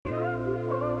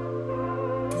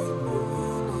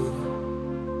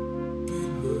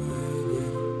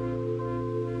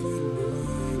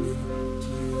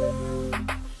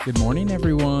Good morning,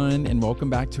 everyone, and welcome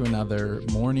back to another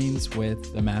Mornings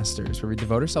with the Masters, where we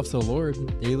devote ourselves to the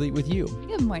Lord daily with you.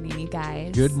 Good morning, you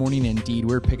guys. Good morning indeed.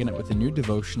 We're picking up with a new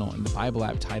devotional in the Bible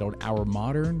app titled Our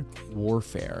Modern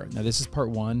Warfare. Now, this is part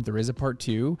one. There is a part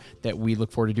two that we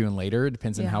look forward to doing later. It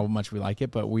depends on how much we like it,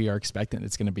 but we are expecting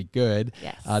it's going to be good.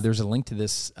 Yes. There's a link to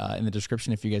this in the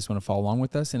description if you guys want to follow along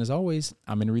with us. And as always,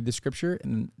 I'm going to read the scripture,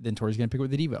 and then Tori's going to pick up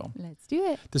the Devo. Let's do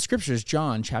it. The scripture is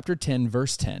John chapter 10,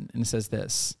 verse 10, and it says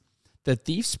this: "The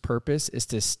thief's purpose is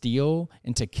to steal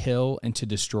and to kill and to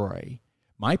destroy.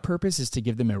 My purpose is to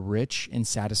give them a rich and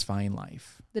satisfying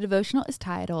life." The devotional is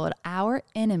titled Our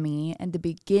Enemy and the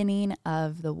Beginning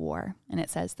of the War, and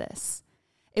it says this: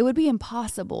 "It would be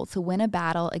impossible to win a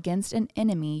battle against an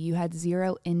enemy you had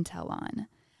zero intel on.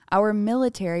 Our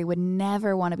military would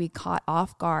never want to be caught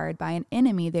off guard by an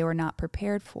enemy they were not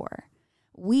prepared for.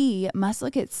 We must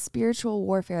look at spiritual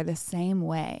warfare the same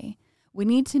way. We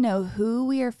need to know who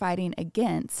we are fighting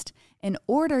against in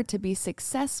order to be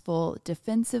successful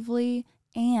defensively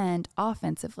and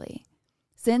offensively.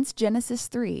 Since Genesis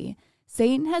 3,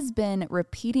 Satan has been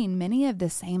repeating many of the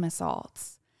same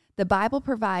assaults. The Bible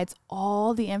provides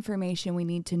all the information we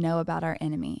need to know about our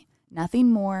enemy.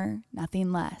 Nothing more,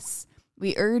 nothing less.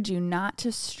 We urge you not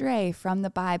to stray from the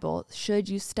Bible should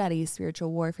you study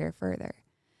spiritual warfare further.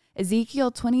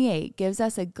 Ezekiel 28 gives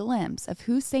us a glimpse of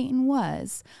who Satan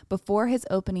was before his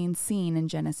opening scene in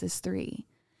Genesis 3.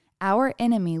 Our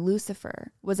enemy,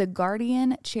 Lucifer, was a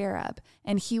guardian cherub,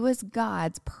 and he was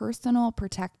God's personal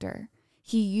protector.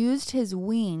 He used his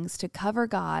wings to cover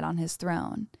God on his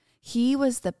throne. He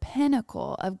was the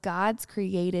pinnacle of God's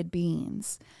created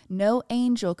beings. No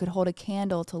angel could hold a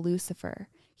candle to Lucifer.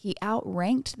 He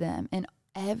outranked them in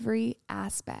every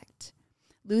aspect.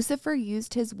 Lucifer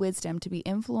used his wisdom to be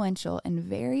influential and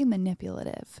very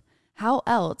manipulative. How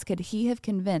else could he have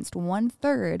convinced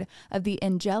 1/3 of the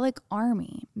angelic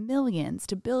army, millions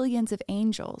to billions of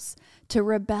angels, to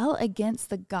rebel against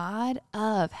the God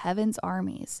of heaven's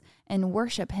armies and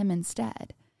worship him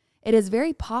instead? It is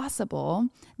very possible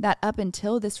that up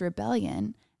until this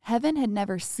rebellion, heaven had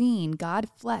never seen God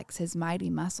flex his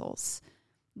mighty muscles.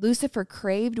 Lucifer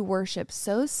craved worship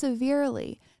so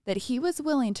severely that he was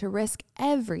willing to risk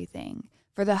everything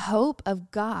for the hope of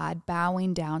God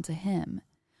bowing down to him.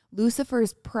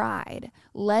 Lucifer's pride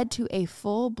led to a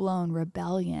full-blown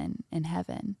rebellion in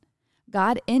heaven.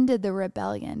 God ended the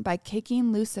rebellion by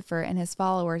kicking Lucifer and his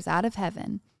followers out of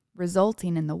heaven,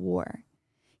 resulting in the war.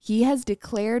 He has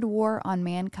declared war on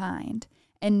mankind,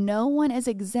 and no one is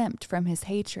exempt from his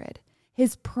hatred.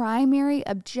 His primary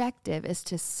objective is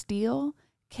to steal,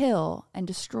 kill, and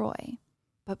destroy.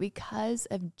 But because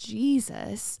of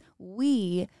Jesus,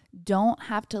 we don't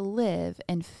have to live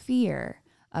in fear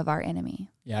of our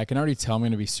enemy. Yeah, I can already tell I'm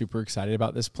going to be super excited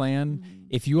about this plan.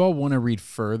 If you all want to read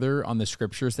further on the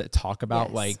scriptures that talk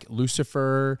about like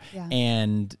Lucifer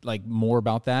and like more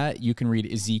about that, you can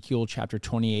read Ezekiel chapter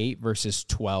 28 verses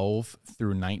 12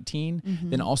 through 19.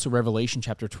 Then also Revelation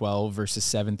chapter 12 verses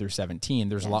 7 through 17.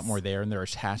 There's a lot more there, and they're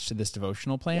attached to this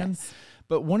devotional plan.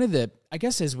 But one of the, I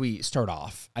guess as we start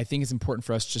off, I think it's important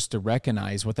for us just to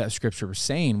recognize what that scripture was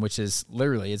saying, which is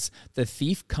literally, it's the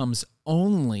thief comes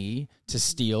only to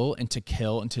steal and to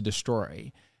kill and to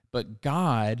destroy. But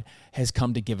God has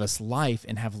come to give us life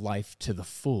and have life to the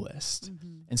fullest.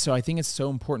 And so I think it's so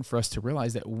important for us to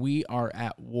realize that we are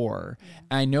at war.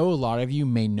 I know a lot of you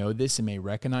may know this and may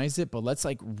recognize it, but let's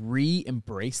like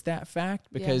re-embrace that fact,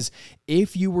 because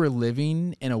if you were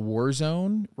living in a war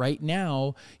zone right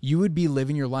now, you would be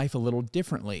living your life a little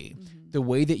differently. The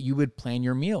way that you would plan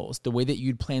your meals, the way that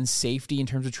you'd plan safety in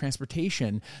terms of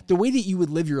transportation, the way that you would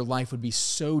live your life would be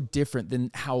so different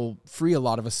than how free a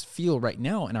lot of us feel right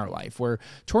now in our life, where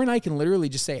Tori and I can literally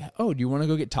just say, "Oh, do you want to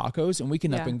go get tacos?" And we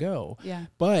can up and go.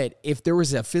 But if there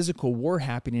was a physical war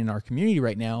happening in our community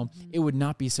right now, it would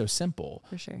not be so simple.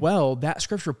 For sure. Well, that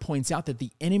scripture points out that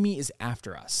the enemy is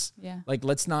after us. Like,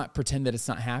 let's not pretend that it's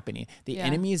not happening. The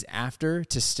enemy is after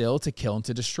to steal, to kill, and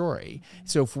to destroy.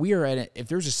 So if we are if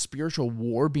there's a spiritual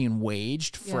war being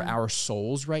waged for our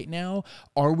souls right now,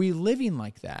 are we living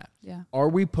like that? Are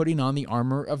we putting on the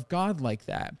armor of God like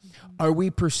that? Are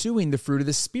we pursuing the fruit of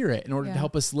the Spirit in order to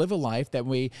help us live a life that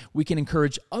way we can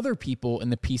encourage other people in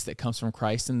the peace that comes from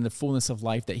Christ and the fullness of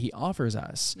life that he offers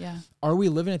us? Are we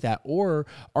living at that? Or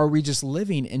are we just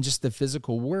living in just the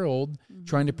physical world,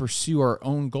 trying to pursue our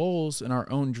own goals and our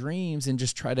own dreams and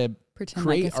just try to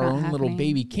create our own little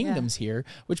baby kingdoms here,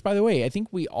 which, by the way, I think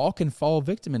we all can fall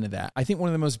victim into that. I think one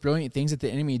of the most brilliant things that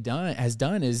the enemy has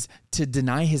done is to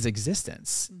deny his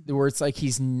existence, where it's like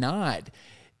he's not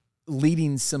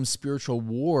leading some spiritual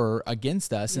war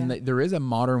against us, and that there is a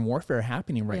modern warfare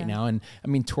happening right now. And I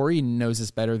mean, Tori knows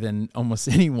this better than almost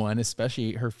anyone,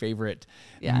 especially her favorite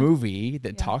movie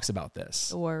that talks about this.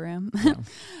 The War Room.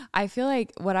 I feel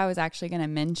like what I was actually going to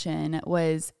mention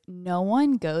was no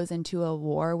one goes into a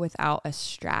war without a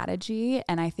strategy.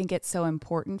 And I think it's so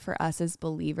important for us as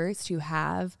believers to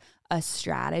have a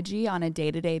strategy on a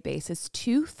day-to-day basis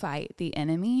to fight the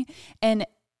enemy,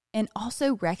 and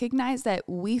also recognize that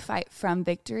we fight from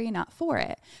victory, not for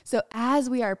it. So as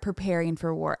we are preparing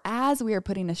for war, as we are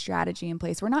putting a strategy in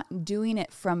place, we're not doing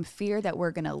it from fear that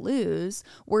we're going to lose.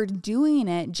 We're doing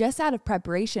it just out of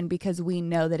preparation because we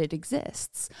know that it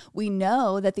exists. We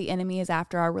know that the enemy is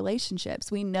after our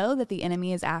relationships. We know that the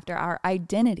enemy is after our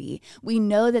identity. We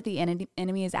know that the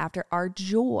enemy is after our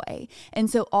joy. And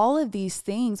so all of these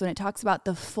things, when it talks about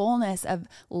the fullness of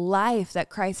life that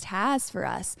Christ has for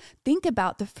us, think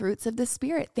about the fruits of the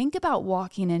Spirit. Think about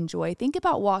walking in joy. Think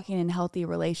about walking in healthy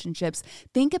relationships.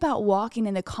 Think about walking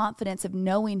in the confidence of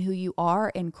knowing who you are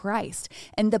in Christ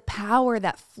and the power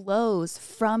that flows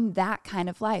from that kind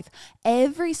of life.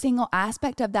 Every single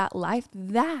aspect of that life,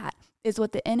 that is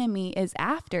what the enemy is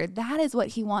after. That is what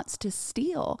he wants to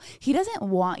steal. He doesn't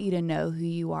want you to know who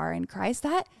you are in Christ.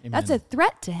 That's a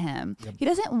threat to him. Yep. He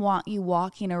doesn't want you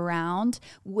walking around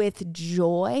with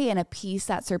joy and a peace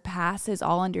that surpasses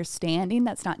all understanding,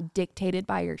 that's not dictated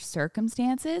by your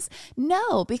circumstances.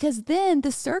 No, because then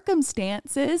the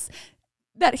circumstances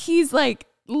that he's like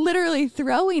literally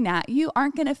throwing at you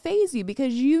aren't going to faze you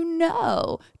because you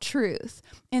know truth.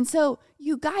 And so,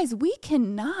 you guys, we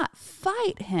cannot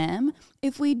fight him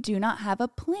if we do not have a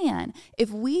plan.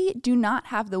 If we do not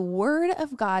have the word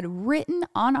of God written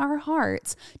on our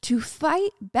hearts to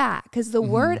fight back, because the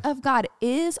word of God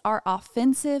is our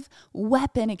offensive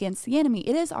weapon against the enemy.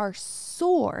 It is our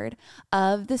sword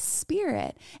of the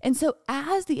Spirit. And so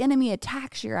as the enemy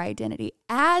attacks your identity,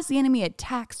 as the enemy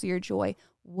attacks your joy,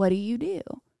 what do?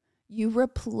 You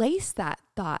replace that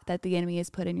thought that the enemy has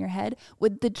put in your head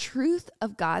with the truth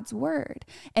of God's word.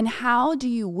 And how do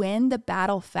you win the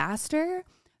battle faster?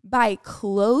 By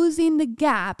closing the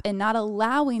gap and not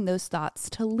allowing those thoughts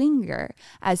to linger.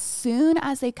 As soon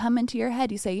as they come into your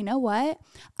head, you say, you know what?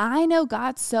 I know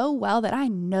God so well that I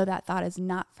know that thought is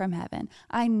not from heaven.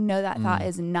 I know that thought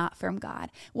is not from God.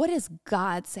 What does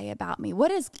God say about me? What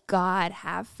does God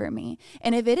have for me?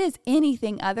 And if it is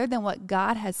anything other than what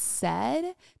God has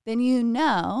said, then you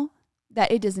know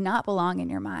that it does not belong in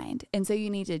your mind. And so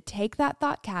you need to take that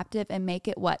thought captive and make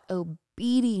it what?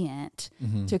 Obedient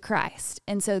to Christ.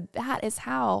 And so that is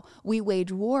how we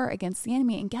wage war against the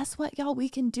enemy. And guess what, y'all? We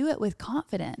can do it with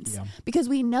confidence because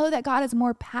we know that God is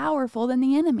more powerful than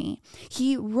the enemy.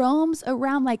 He roams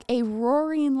around like a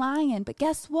roaring lion, but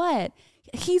guess what?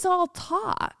 He's all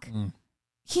talk.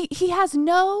 He has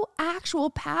no actual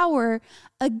power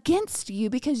against you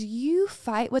because you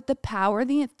fight with the power,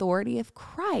 the authority of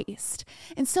Christ.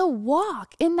 And so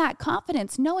walk in that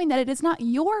confidence, knowing that it is not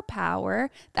your power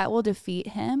that will defeat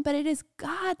him, but it is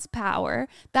God's power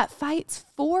that fights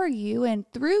for you and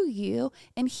through you,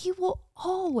 and he will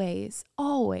always,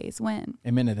 always win.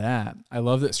 Amen to that. I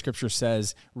love that scripture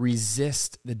says,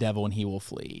 resist the devil and he will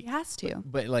flee. He has to.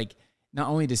 But like, not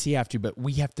only does he have to, but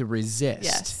we have to resist.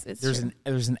 Yes, there's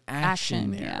an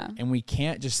action there. Yeah. And we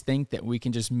can't just think that we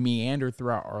can just meander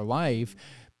throughout our life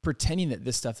pretending that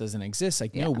this stuff doesn't exist.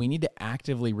 Like, no, we need to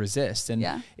actively resist.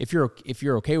 And if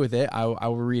you're okay with it, I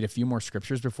will read a few more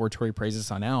scriptures before Tori prays us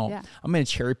on out. Yeah. I'm going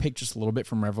to cherry pick just a little bit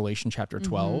from Revelation chapter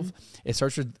 12. It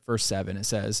starts with verse 7. It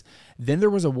says, "Then there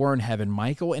was a war in heaven.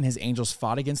 Michael and his angels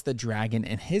fought against the dragon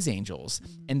and his angels,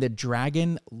 and the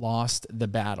dragon lost the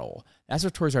battle." That's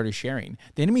what Tori's already sharing.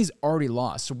 The enemy's already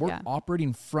lost. So we're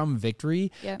operating from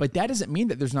victory, but that doesn't mean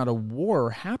that there's not a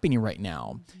war happening right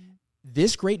now.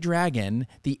 This great dragon,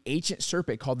 the ancient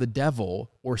serpent called the devil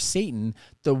or Satan,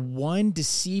 the one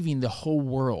deceiving the whole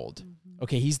world.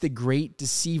 Okay, he's the great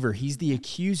deceiver. He's the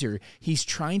accuser. He's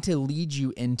trying to lead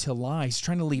you into lies. He's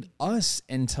trying to lead us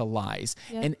into lies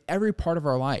in every part of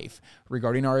our life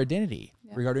regarding our identity,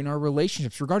 regarding our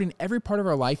relationships, regarding every part of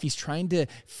our life. He's trying to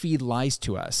feed lies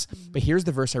to us. But here's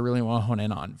the verse I really want to hone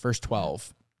in on, verse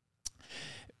 12.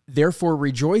 "Therefore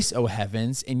rejoice, O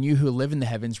heavens, and you who live in the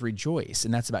heavens rejoice."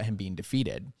 And that's about him being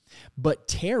defeated. "But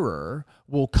terror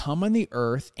will come on the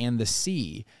earth and the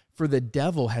sea, for the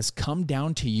devil has come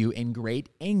down to you in great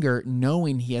anger,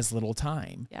 knowing he has little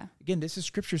time. Yeah. Again, this is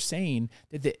scripture saying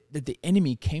that the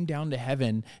enemy came down to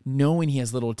heaven knowing he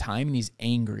has little time, and he's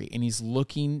angry and he's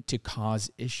looking to cause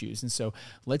issues. And so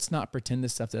let's not pretend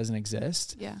this stuff doesn't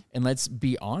exist. Yeah. And let's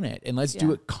be on it, and let's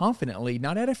do it confidently,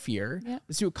 not out of fear. Yep.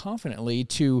 Let's do it confidently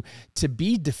to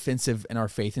be defensive in our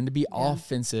faith and to be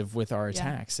offensive with our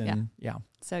attacks. And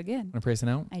So good. Want to pray us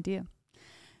out? I do.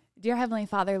 Dear Heavenly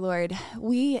Father, Lord,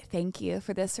 we thank you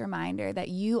for this reminder that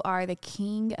you are the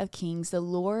King of Kings, the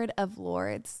Lord of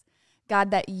Lords.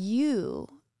 God, that you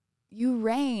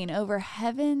reign over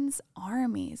heaven's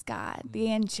armies, God,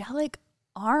 the angelic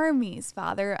armies,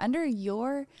 Father, under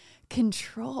your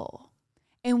control.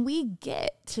 And we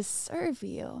get to serve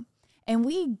you, and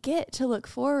we get to look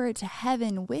forward to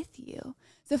heaven with you.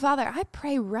 So, Father, I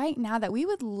pray right now that we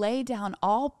would lay down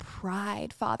all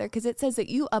pride, Father, because it says that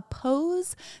you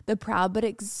oppose the proud but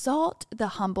exalt the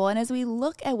humble. And as we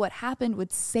look at what happened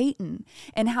with Satan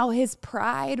and how his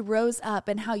pride rose up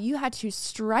and how you had to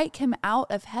strike him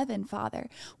out of heaven, Father,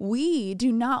 we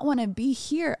do not want to be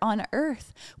here on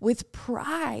earth with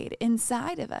pride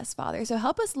inside of us, Father. So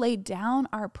help us lay down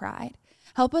our pride.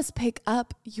 Help us pick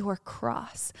up your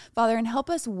cross, Father, and help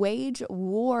us wage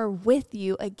war with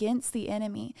you against the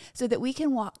enemy so that we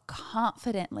can walk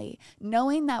confidently,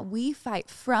 knowing that we fight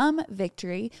from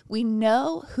victory. We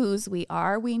know whose we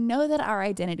are. We know that our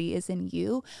identity is in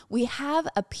you. We have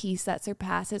a peace that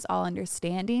surpasses all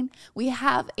understanding. We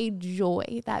have a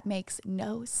joy that makes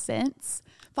no sense.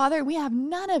 Father, we have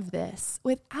none of this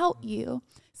without you.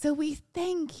 So we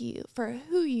thank you for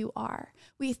who you are.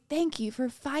 We thank you for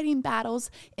fighting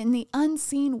battles in the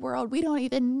unseen world. We don't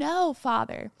even know,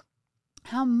 Father,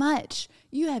 how much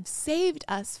you have saved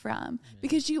us from,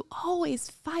 because you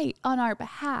always fight on our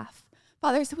behalf.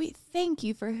 Father, so we thank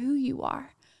you for who you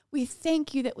are. We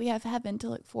thank you that we have heaven to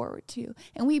look forward to.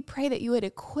 And we pray that you would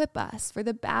equip us for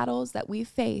the battles that we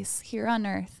face here on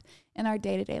earth in our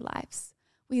day-to-day lives.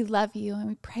 We love you, and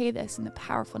we pray this in the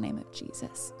powerful name of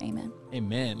Jesus. Amen.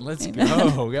 Amen. Let's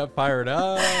go. We got fired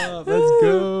up. Let's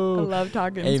go. I love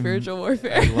talking spiritual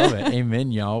warfare. I love it. Amen,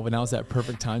 y'all. But now is that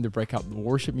perfect time to break out the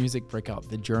worship music, break out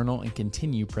the journal, and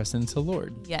continue pressing into the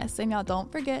Lord. Yes, and y'all don't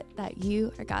forget that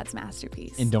you are God's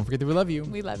masterpiece. And don't forget that we love you.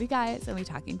 We love you guys, and we're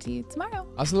talking to you tomorrow.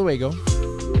 Hasta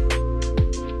luego.